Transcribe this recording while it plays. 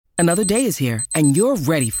Another day is here, and you're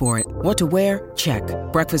ready for it. What to wear? Check.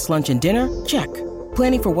 Breakfast, lunch, and dinner? Check.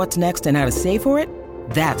 Planning for what's next and how to save for it?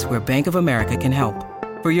 That's where Bank of America can help.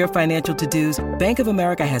 For your financial to-dos, Bank of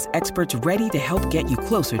America has experts ready to help get you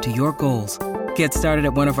closer to your goals. Get started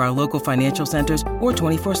at one of our local financial centers or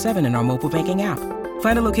 24/7 in our mobile banking app.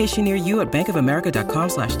 Find a location near you at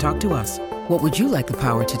bankofamerica.com/talktous. What would you like the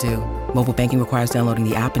power to do? Mobile banking requires downloading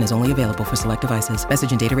the app and is only available for select devices.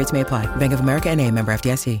 Message and data rates may apply. Bank of America NA, member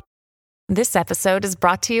FDIC. This episode is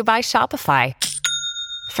brought to you by Shopify.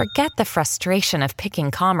 Forget the frustration of picking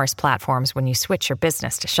commerce platforms when you switch your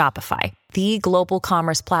business to Shopify, the global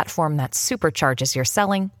commerce platform that supercharges your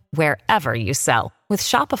selling wherever you sell. With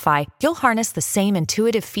Shopify, you'll harness the same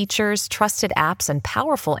intuitive features, trusted apps, and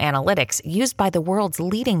powerful analytics used by the world's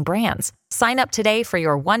leading brands. Sign up today for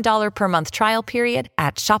your $1 per month trial period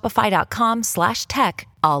at shopify.com/tech,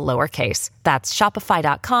 all lowercase. That's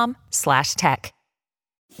shopify.com/tech.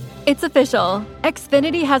 It's official.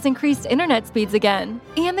 Xfinity has increased internet speeds again,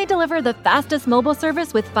 and they deliver the fastest mobile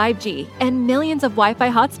service with 5G and millions of Wi-Fi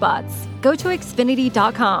hotspots. Go to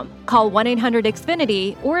Xfinity.com, call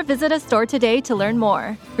 1-800-XFINITY, or visit a store today to learn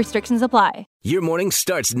more. Restrictions apply. Your morning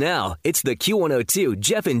starts now. It's the Q102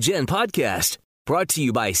 Jeff and Jen podcast, brought to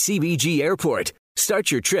you by CBG Airport. Start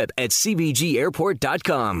your trip at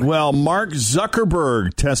CBGAirport.com. Well, Mark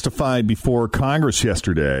Zuckerberg testified before Congress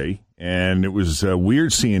yesterday, and it was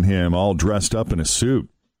weird seeing him all dressed up in a suit.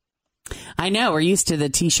 I know. We're used to the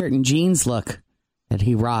T-shirt and jeans look that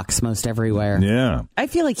he rocks most everywhere. Yeah. I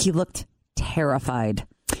feel like he looked terrified.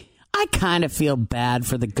 I kind of feel bad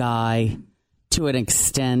for the guy to an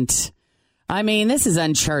extent. I mean, this is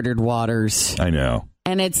uncharted waters. I know.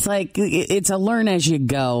 And it's like, it's a learn as you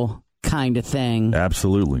go kind of thing.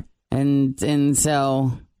 Absolutely. And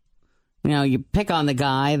so, you know, you pick on the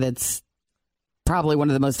guy that's probably one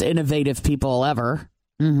of the most innovative people ever.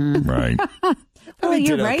 Mm-hmm. Right. Well,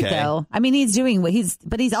 you're right, though. I mean, he's doing what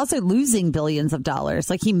but he's also losing billions of dollars.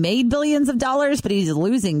 Like, he made billions of dollars, but he's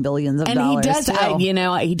losing billions of dollars. And he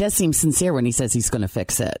does, he does seem sincere when he says he's going to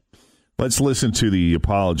fix it. Let's listen to the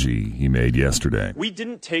apology he made yesterday. We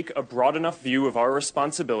didn't take a broad enough view of our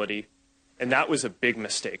responsibility, and that was a big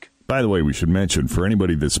mistake. By the way, we should mention, for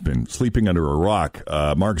anybody that's been sleeping under a rock,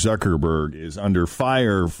 Mark Zuckerberg is under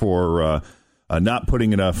fire for not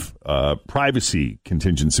putting enough privacy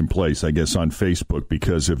contingents in place, I guess, on Facebook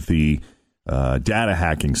because of the data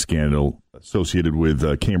hacking scandal associated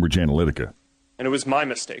with Cambridge Analytica. And it was my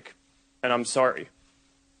mistake, and I'm sorry.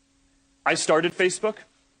 I started Facebook,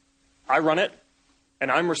 I run it, and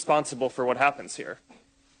I'm responsible for what happens here.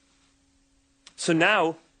 So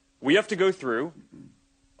now we have to go through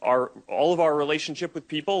all of our relationship with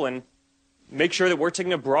people and make sure that we're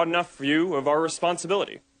taking a broad enough view of our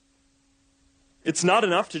responsibility. It's not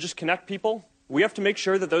enough to just connect people. We have to make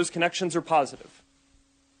sure that those connections are positive.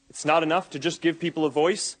 It's not enough to just give people a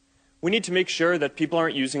voice. We need to make sure that people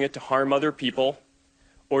aren't using it to harm other people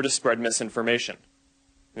or to spread misinformation.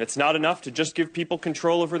 And it's not enough to just give people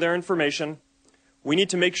control over their information. We need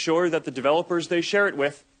to make sure that the developers they share it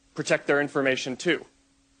with protect their information too.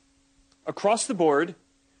 Across the board,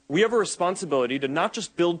 we have a responsibility to not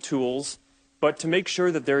just build tools, but to make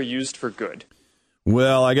sure that they're used for good.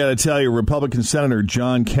 Well, I got to tell you, Republican Senator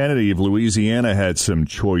John Kennedy of Louisiana had some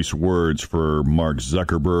choice words for Mark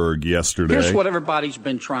Zuckerberg yesterday. Here's what everybody's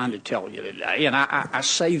been trying to tell you today, and I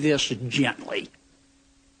say this gently.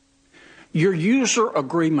 Your user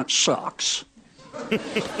agreement sucks.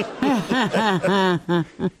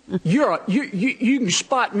 You can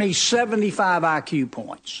spot me 75 IQ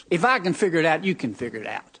points. If I can figure it out, you can figure it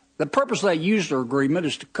out. The purpose of that user agreement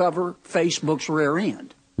is to cover Facebook's rear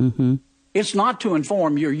end. Mm-hmm. It's not to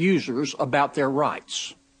inform your users about their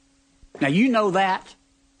rights. Now, you know that,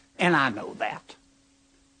 and I know that.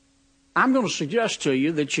 I'm going to suggest to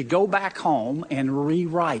you that you go back home and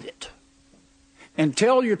rewrite it. And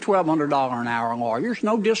tell your $1,200 an hour lawyers,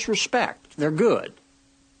 no disrespect, they're good.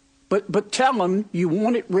 But tell them you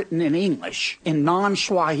want it written in English, in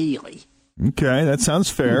non-Swahili. Okay, that sounds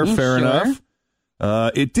fair. Fair enough.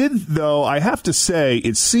 It did, though, I have to say,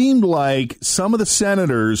 it seemed like some of the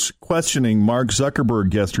senators questioning Mark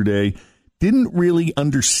Zuckerberg yesterday didn't really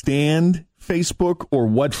understand Facebook or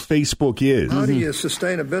what Facebook is. How do you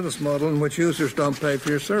sustain a business model in which users don't pay for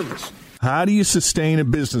your service? How do you sustain a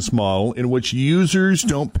business model in which users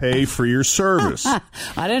don't pay for your service?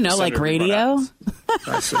 I don't know, like radio?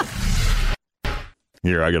 I see.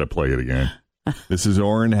 Here, I got to play it again. This is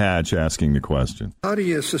Orrin Hatch asking the question. How do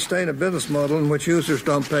you sustain a business model in which users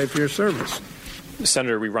don't pay for your service?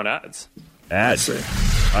 Senator, we run ads. Ads?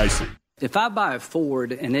 I see. If I buy a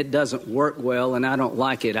Ford and it doesn't work well and I don't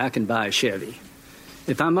like it, I can buy a Chevy.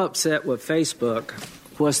 If I'm upset with Facebook,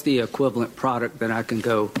 what's the equivalent product that I can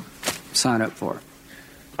go sign up for?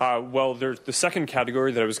 Well, there's the second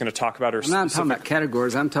category that I was going to talk about. I'm not talking about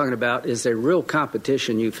categories. I'm talking about is there real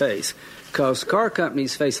competition you face? Because car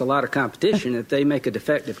companies face a lot of competition. If they make a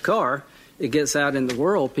defective car, it gets out in the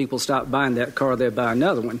world, people stop buying that car, they buy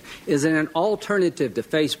another one. Is it an alternative to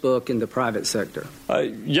Facebook in the private sector?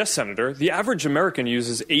 Yes, Senator. The average American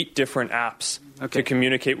uses 8 different apps to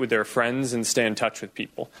communicate with their friends and stay in touch with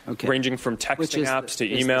people, ranging from texting apps to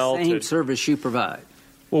email. Is the same service you provide?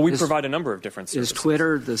 Well, we provide a number of different services. Is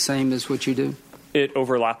Twitter the same as what you do? It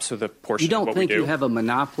overlaps with a portion of what we do. You don't think you have a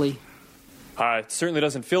monopoly? It certainly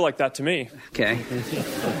doesn't feel like that to me. Okay.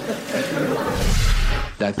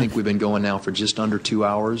 I think we've been going now for just under 2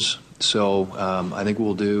 hours. So I think what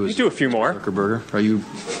we'll do is do a few more. Zuckerberg, are you?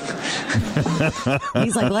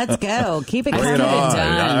 He's like, let's go. Keep it coming.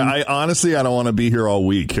 I honestly, I don't want to be here all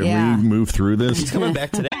week. Can we move through this? He's coming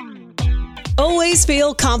back today. Always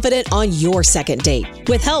feel confident on your second date.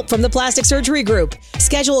 With help from the Plastic Surgery Group.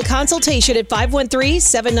 Schedule a consultation at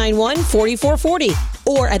 513-791-4440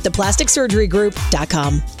 or at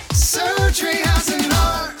theplasticsurgerygroup.com. Surgery has an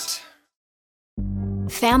art.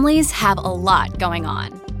 Families have a lot going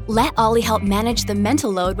on. Let Ollie help manage the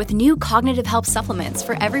mental load with new cognitive help supplements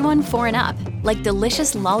for everyone 4 and up, like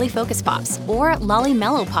delicious Lolly Focus Pops or Lolly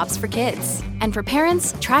Mellow Pops for kids. And for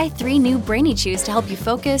parents, try 3 new Brainy Chews to help you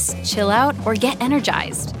focus, chill out, or get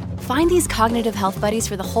energized. Find these cognitive health buddies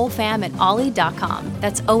for the whole fam at ollie.com.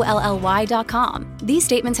 That's OLLY.com. These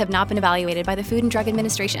statements have not been evaluated by the Food and Drug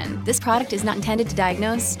Administration. This product is not intended to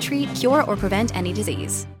diagnose, treat, cure, or prevent any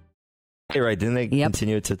disease. You're right. Didn't they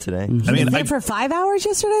continue it to today? He was there for 5 hours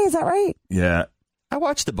yesterday. Is that right? Yeah. I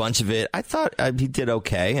watched a bunch of it. I thought he did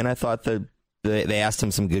okay, and I thought they asked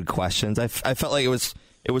him some good questions. I felt like it was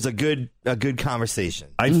a good conversation.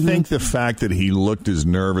 I think the fact that he looked as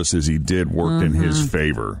nervous as he did worked in his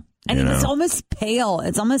favor. And he was almost pale.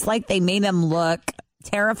 It's almost like they made him look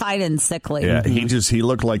terrified and sickly. Yeah, he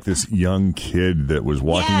looked like this young kid that was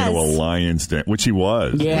walking into a lion's den, which he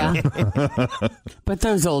was. Yeah. But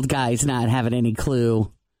those old guys not having any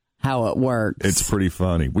clue how it works. It's pretty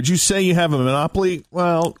funny. Would you say you have a monopoly?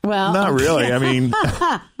 Well, not really. I mean,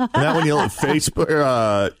 not when you look at Facebook,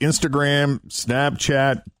 Instagram,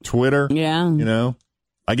 Snapchat, Twitter. Yeah. You know,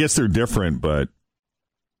 I guess they're different, but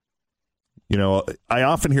you know, I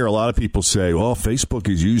often hear a lot of people say, well, Facebook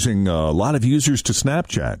is using a lot of users to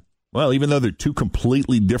Snapchat. Well, even though they're 2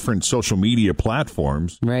 completely different social media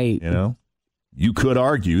platforms, right? You know, you could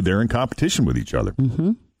argue they're in competition with each other. Mm-hmm.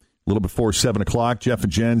 A little before 7 o'clock, Jeff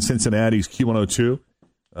and Jen, Cincinnati's Q102.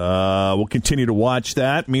 We'll continue to watch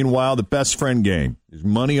that. Meanwhile, the best friend game. There's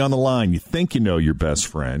money on the line. You think you know your best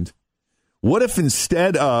friend. What if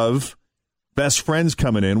instead of best friends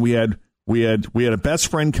coming in, we had a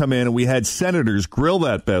best friend come in and we had senators grill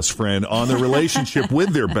that best friend on their relationship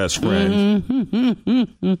with their best friend.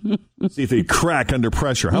 See if they crack under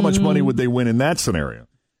pressure. How much money would they win in that scenario?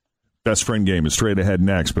 Best friend game is straight ahead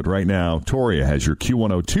next. But right now, Toria has your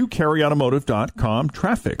Q102 carryautomotive.com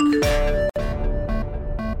traffic.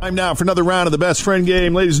 Time now for another round of the best friend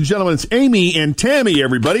game. Ladies and gentlemen, it's Amy and Tammy,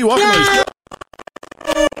 everybody. Welcome to the show.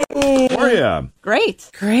 How are you? Great.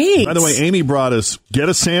 By the way, Amy brought us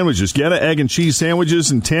Geta sandwiches, Geta egg and cheese sandwiches,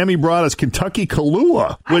 and Tammy brought us Kentucky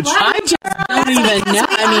Kahlua, which I just don't even know.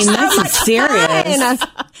 I mean, this is serious.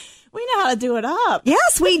 We know how to do it up.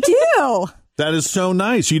 Yes, we do. That is so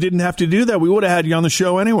nice. You didn't have to do that. We would have had you on the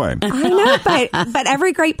show anyway. I know, but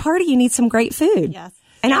every great party, you need some great food. Yes.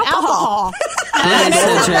 And alcohol.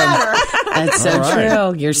 That's so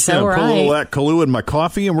true. You're so right. Put a little of that Kahlua in my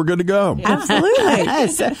coffee, and we're good to go. Absolutely.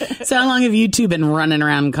 So how long have you two been running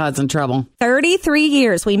around causing trouble? 33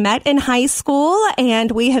 years. We met in high school,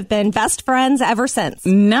 and we have been best friends ever since.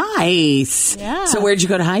 Nice. Yeah. So where'd you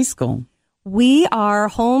go to high school? We are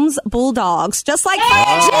Holmes Bulldogs, just like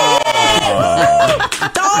Dog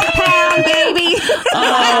pound, baby.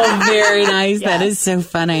 Oh, very nice. Yes. That is so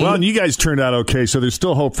funny. Well, and you guys turned out okay, so there's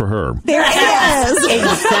still hope for her. There is.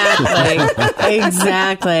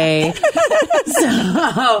 Exactly.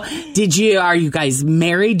 So, are you guys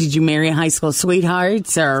married? Did you marry high school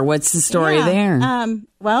sweethearts, or what's the story there?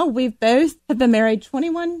 Well, we've both have been married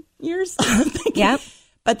 21 years. Yep.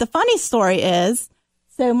 But the funny story is,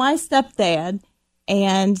 so my stepdad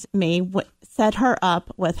and me set her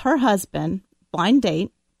up with her husband, blind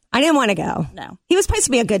date. I didn't want to go. No. He was supposed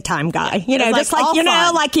to be a good time guy. You know, just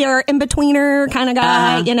like, like your in-betweener kind of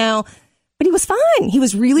guy, you know. But he was fun. He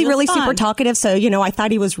was really super talkative. So, I thought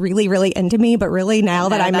he was really, really into me. But really, now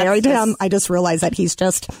that I'm married to him, I just realized that he's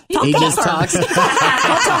just talking. He just talks. He'll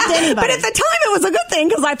talk to anybody. But at the time, it was a good thing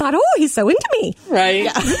because I thought, he's so into me. Right.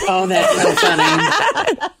 Yeah. Oh, that's so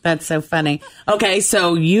funny. That's so funny. Okay,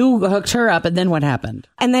 so you hooked her up, and then what happened?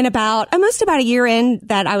 And then almost about a year in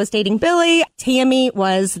that I was dating Billy, Tammy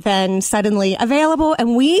was then suddenly available,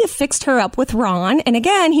 and we fixed her up with Ron. And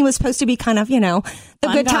again, he was supposed to be kind of, the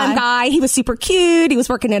good time guy. He was super cute. He was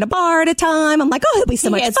working at a bar at a time. I'm like, he'll be so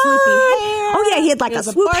much fun. Oh yeah, he had like a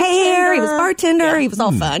swoop hair. He was bartender. Yeah. He was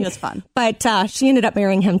all fun. He was fun. But she ended up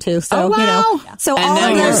marrying him too. So So and now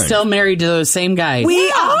you're still married to those same guys. We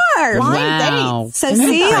are. Wow. So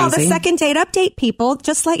all the second date update people,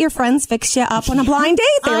 just let your friends fix you up on a blind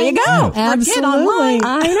date. There you go. Absolutely.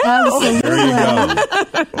 I know. There you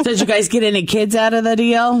go. So did you guys get any kids out of the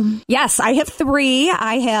deal? Yes, I have 3.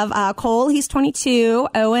 I have Cole. He's 22.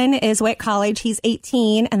 Owen is away at college. He's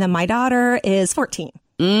 18. And then my daughter is 14.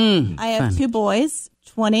 I have 2 boys,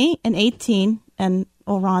 20 and 18. And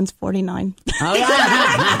Ron's 49. Oh,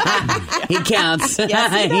 yeah. He counts.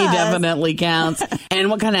 Yes, he definitely counts. And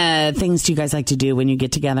what kind of things do you guys like to do when you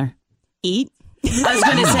get together? Eat. I was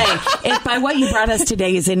going to say, if by what you brought us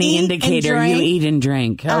today is any indicator, you eat and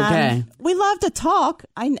drink. Okay. We love to talk.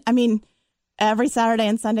 I mean, every Saturday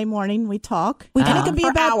and Sunday morning we talk. And it could be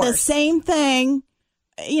about the same thing,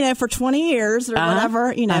 for 20 years or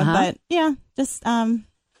whatever, But yeah, just, I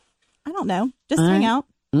don't know. Just hang out.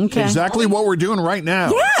 Okay. Exactly what we're doing right now.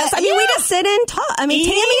 Yes. I mean, we just sit and talk. I mean,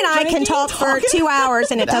 Tammy and I can talk for 2 hours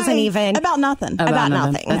and it doesn't even. About nothing. About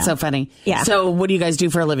nothing. That's so funny. Yeah. So what do you guys do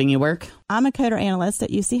for a living? You work? I'm a coder analyst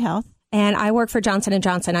at UC Health. And I work for Johnson &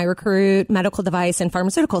 Johnson. I recruit medical device and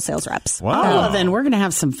pharmaceutical sales reps. Wow. Well, then we're going to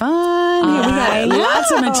have some fun. We got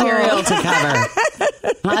lots of material to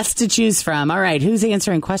cover. Lots to choose from. All right. Who's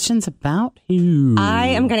answering questions about who? I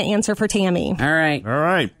am going to answer for Tammy. All right. All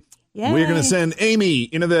right. Yay. We're going to send Amy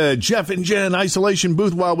into the Jeff and Jen isolation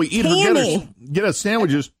booth while we eat get us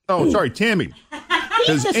sandwiches. Oh, sorry, Tammy.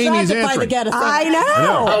 Because Amy's answering. I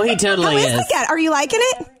know. Oh, he totally is. Are you liking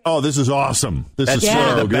it? Oh, this is awesome. This is one of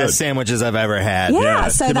so the good. best sandwiches I've ever had. Yeah,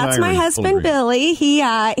 so that's my husband, Billy.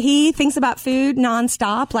 He thinks about food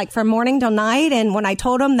nonstop, like from morning till night. And when I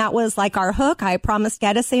told him that was like our hook, I promised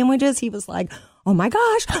Getta sandwiches, he was like, oh my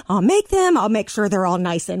gosh, I'll make them. I'll make sure they're all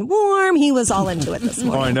nice and warm. He was all into it this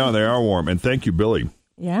morning. Oh, I know. They are warm. And thank you, Billy.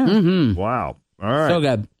 Yeah. Mm-hmm. Wow. All right. So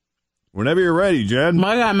good. Whenever you're ready, Jen.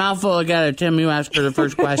 I got a mouthful of Getta. Tim, you asked her the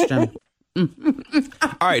first question. All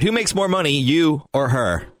right. Who makes more money, you or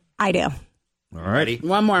her? I do. All right.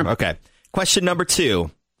 One more. Okay. Question number 2.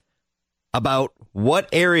 About what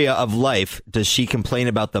area of life does she complain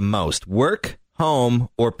about the most? Work, home,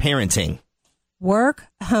 or parenting? Work,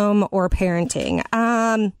 home, or parenting?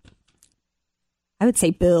 I would say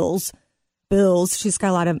bills. Bills. She's got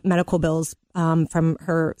a lot of medical bills from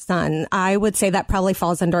her son. I would say that probably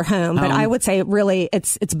falls under home, but I would say really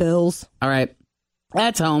it's bills. All right.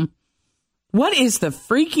 That's home. What is the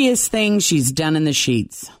freakiest thing she's done in the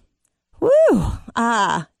sheets? Woo.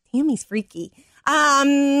 Tammy's freaky.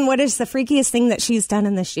 What is the freakiest thing that she's done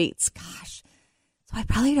in the sheets? Gosh. So I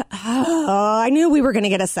probably don't. I knew we were going to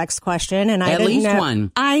get a sex question, and I didn't know.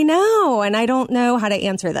 One. I know, and I don't know how to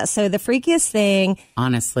answer this. So the freakiest thing.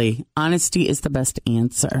 Honestly, honesty is the best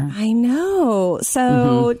answer. I know.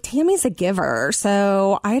 So Tammy's a giver,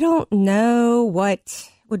 so I don't know what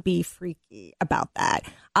would be freaky about that.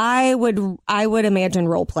 I would imagine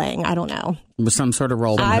role playing. I don't know. Some sort of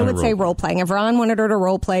role. I would say role playing. If Ron wanted her to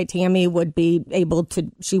role play, Tammy would be able to.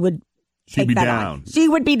 She'd be down. She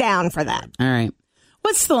would be down for that. All right.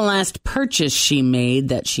 What's the last purchase she made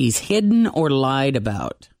that she's hidden or lied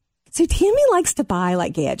about? So Tammy likes to buy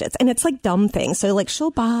like gadgets, and it's like dumb things. So like she'll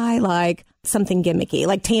buy like something gimmicky.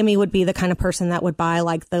 Like Tammy would be the kind of person that would buy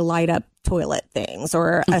like the light up toilet things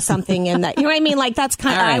or something in that. You know what I mean? Like that's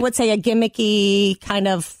kind of, I would say, a gimmicky kind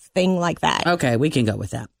of thing like that. Okay, we can go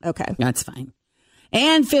with that. Okay. That's fine.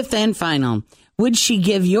 And fifth and final, would she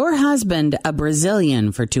give your husband a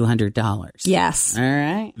Brazilian for $200? Yes. All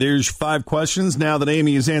right. There's 5 questions. Now that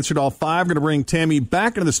Amy has answered all 5, going to bring Tammy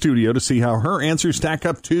back into the studio to see how her answers stack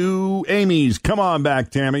up to Amy's. Come on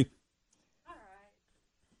back, Tammy. All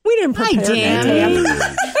right. We didn't prepare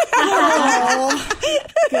that. Oh,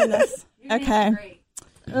 goodness. Okay.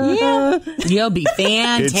 Yeah. You'll be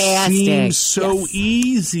fantastic. It seems so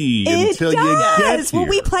easy until you get here. Well,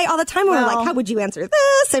 we play all the time. We're like, how would you answer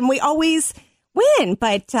this? And we always win.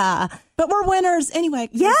 But we're winners anyway.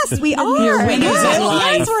 Yes, we are. You're winners in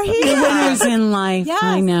life. Yes, we're here. You're winners in life. Yes,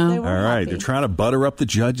 I know. All right. They're trying to butter up the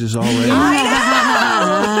judges already. I know.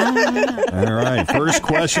 All right. First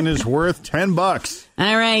question is worth $10.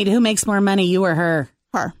 All right. Who makes more money, you or her?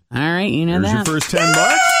 Her. All right. You know Here's that. your first $10.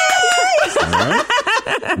 All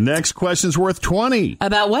right. Next question's worth $20.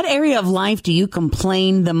 About what area of life do you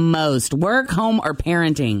complain the most? Work, home, or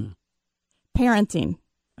parenting? Parenting.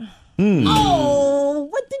 Oh,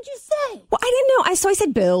 what did you say? Well, I didn't know. So I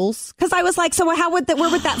said bills because I was like, so where would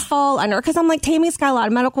that fall under? Because I'm like, Tammy's got a lot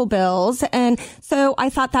of medical bills, and so I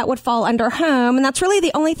thought that would fall under home, and that's really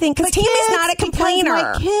the only thing. Because Tammy's not a complainer.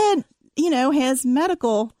 My kid, has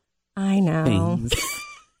medical. I know. Things.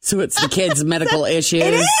 So it's the kid's medical issues.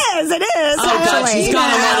 It is. Oh, God, she's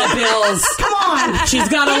got a lot of bills. Come on. She's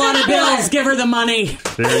got a lot of bills. Give her the money.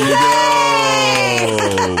 There you go.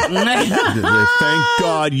 Thank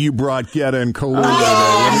God you brought Geta and Kahlua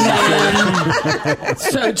today.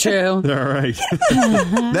 So true. All right.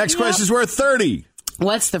 Next question's worth $30.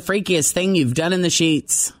 What's the freakiest thing you've done in the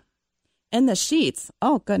sheets? In the sheets?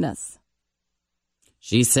 Oh, goodness.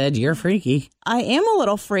 She said you're freaky. I am a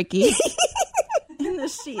little freaky. In the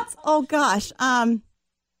sheets. Oh gosh. I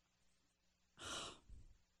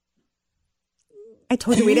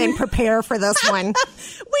told you we didn't prepare for this one. We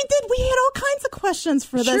did. We had all kinds of questions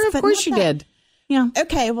for this. Sure, of course you did. Yeah.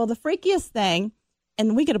 Okay. Well, the freakiest thing,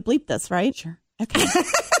 and we got to bleep this, right? Sure. Okay.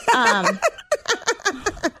 I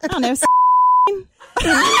don't know.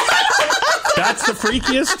 That's the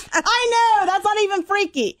freakiest? I know. That's not even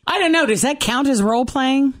freaky. I don't know. Does that count as role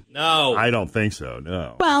playing? No. I don't think so,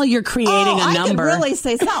 no. Well, you're creating a number. I could really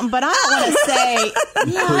say something, but I don't want to say.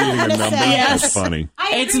 Creating a number. Yes. That's funny.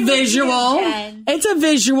 It's visual. It's a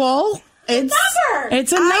visual. It's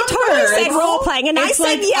a number. I totally said role playing, and I said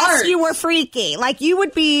like yes, art. you were freaky. Like you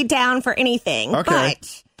would be down for anything. Okay.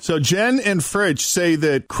 But So Jen and Fritch say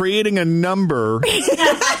that creating a number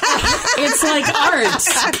it's like art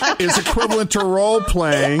is equivalent to role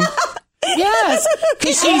playing. Yes,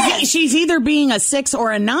 because she's either being a 6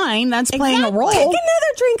 or a 9. That's playing a role. Take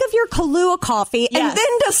another drink of your Kahlua coffee and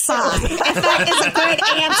then decide if that is a good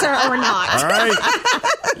answer or not. All right.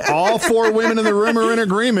 All 4 women in the room are in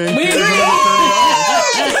agreement.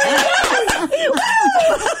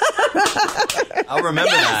 I'll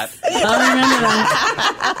remember that.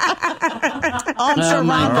 I'm sure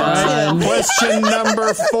mine will too. Question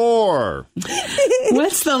number 4.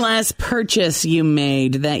 What's the last purchase you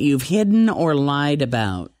made that you've hidden or lied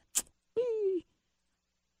about?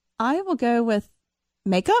 I will go with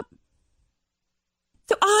makeup.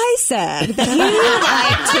 So I said that you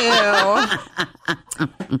like to.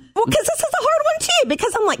 Well, because this is a hard one too.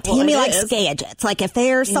 Because I'm like, Tammy likes gadgets. Like if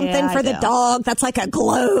there's something for the dog that's like a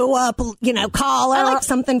glow up, collar, or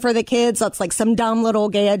something for the kids that's like some dumb little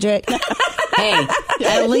gadget. Hey,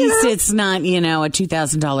 at least it's not, a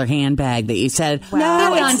 $2,000 handbag that you said,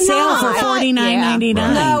 no, it's on it's sale not. for $49.99.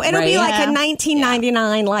 No, it'll be like a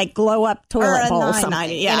 $19.99 like glow up toilet bowl. $9.99.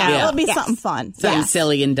 Something. It'll be something fun. Something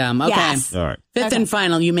silly and dumb. Okay. Yes. All right. Fifth and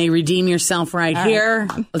final, you may redeem yourself right here.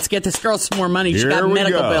 Let's get this girl some more money. She's got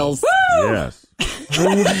medical bills. Woo! Yes.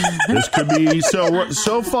 This could be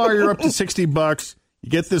so far you're up to $60. You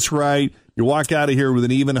get this right, you walk out of here with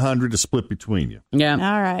an even 100 to split between you. Yeah.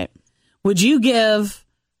 All right. Would you give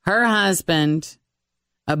her husband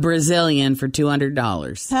a Brazilian for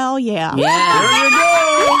 $200? Hell yeah. Yeah. There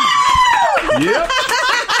you go. Yep.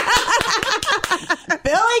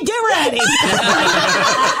 Billy, get ready.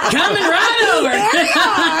 Coming right over.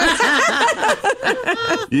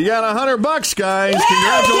 You got $100, guys.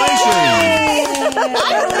 Congratulations.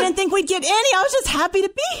 I really didn't think we'd get any. I was just happy to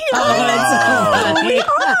be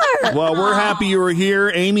here. Well, we're happy you were here.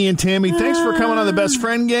 Amy and Tammy, thanks for coming on the Best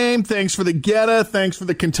Friend Game. Thanks for the Geta. Thanks for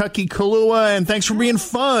the Kentucky Kahlua. And thanks for being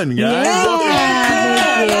fun, guys.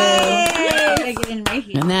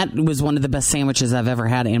 And that was one of the best sandwiches I've ever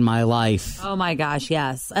had in my life. Oh my gosh,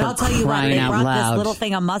 yes. And I'll tell you what, crying they out brought loud. this little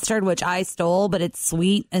thing of mustard, which I stole, but it's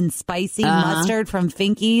sweet and spicy mustard from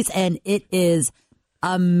Finky's, and it is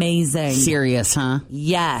amazing. Serious, huh?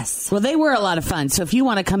 Yes. Well, they were a lot of fun. So if you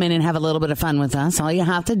want to come in and have a little bit of fun with us, all you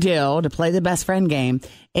have to do to play the Best Friend Game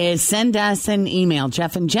is send us an email,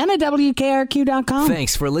 Jeff and Jen at WKRQ.com.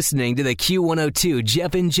 Thanks for listening to the Q102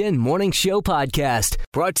 Jeff and Jen Morning Show podcast,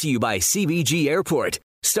 brought to you by CBG Airport.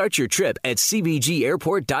 Start your trip at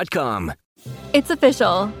CBGAirport.com. It's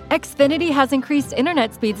official. Xfinity has increased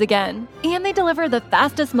internet speeds again. And they deliver the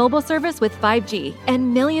fastest mobile service with 5G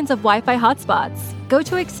and millions of Wi-Fi hotspots. Go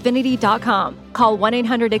to Xfinity.com, call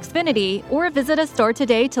 1-800-XFINITY, or visit a store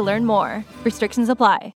today to learn more. Restrictions apply.